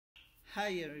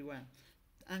Hi everyone,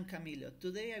 I'm Camilo.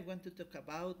 Today I want to talk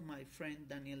about my friend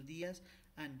Daniel Diaz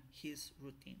and his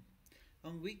routine.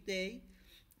 On weekday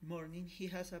morning, he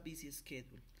has a busy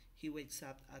schedule. He wakes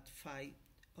up at 5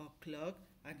 o'clock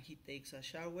and he takes a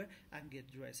shower and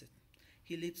gets dressed.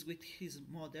 He lives with his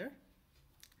mother.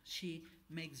 She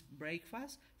makes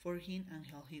breakfast for him and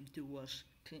helps him to wash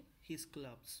his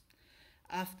clothes.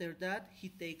 After that, he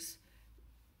takes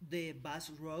the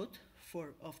bus route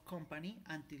for of company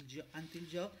until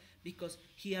job because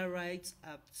he arrives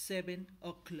at 7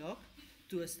 o'clock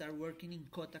to start working in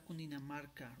Cota,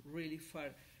 Cundinamarca, really far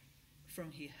from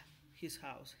his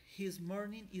house. His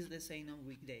morning is the same on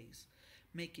weekdays,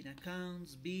 making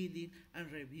accounts, billing, and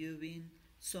reviewing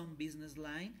some business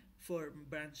line for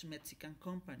branch Mexican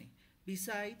company.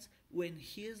 Besides, when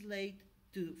he is late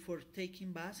for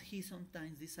taking bus, he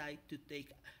sometimes decides to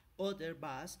take other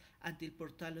bus until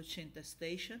Portal 80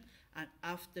 station and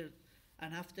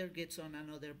after gets on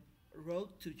another road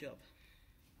to job.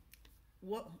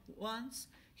 Once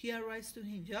he arrives to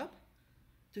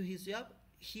his job,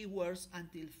 he works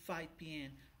until 5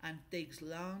 p.m. and takes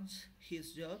lunch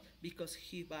his job because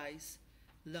he buys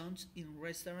lunch in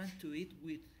restaurant to eat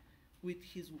with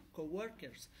his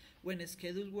co-workers. When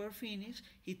scheduled were finished,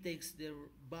 he takes the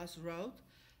bus route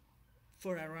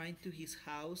for a ride to his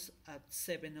house at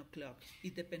 7 o'clock.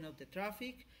 It depends on the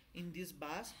traffic. In this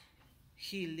bus,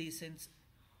 he listens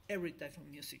every type of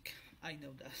music. I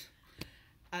know that.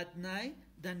 At night,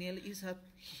 Daniel is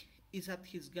at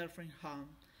his girlfriend's home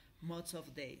most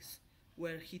of days,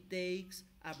 where he takes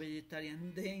a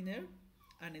vegetarian dinner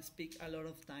and speaks a lot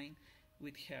of time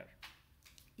with her,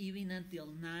 even until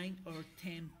 9 or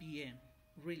 10 p.m.,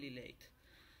 really late.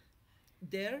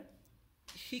 There,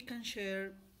 he can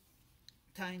share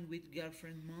time with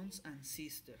girlfriend, moms, and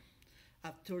sister.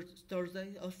 After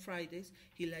Thursdays or Fridays,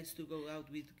 he likes to go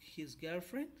out with his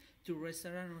girlfriend to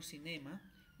restaurant or cinema.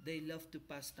 They love to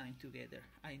pass time together,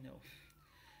 I know.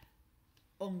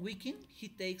 On weekend, he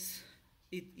takes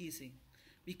it easy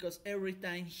because every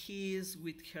time he is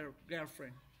with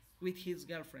his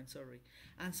girlfriend,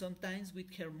 and sometimes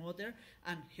with her mother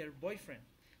and her boyfriend.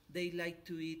 They like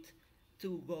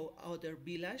to go other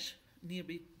village near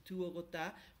to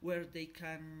Bogota where they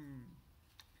can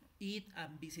eat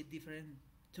and visit different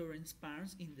tourist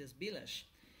spots in this village.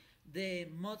 The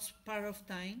most part of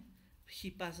time he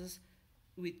passes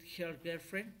with her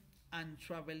girlfriend and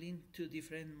traveling to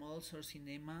different malls or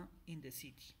cinema in the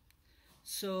city.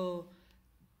 So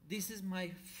this is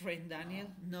my friend Daniel.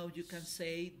 Now you can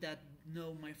say that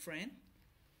know my friend,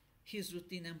 his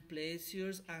routine and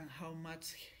pleasures, and how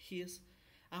much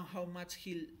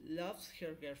he loves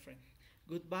her girlfriend.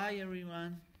 Goodbye,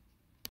 everyone.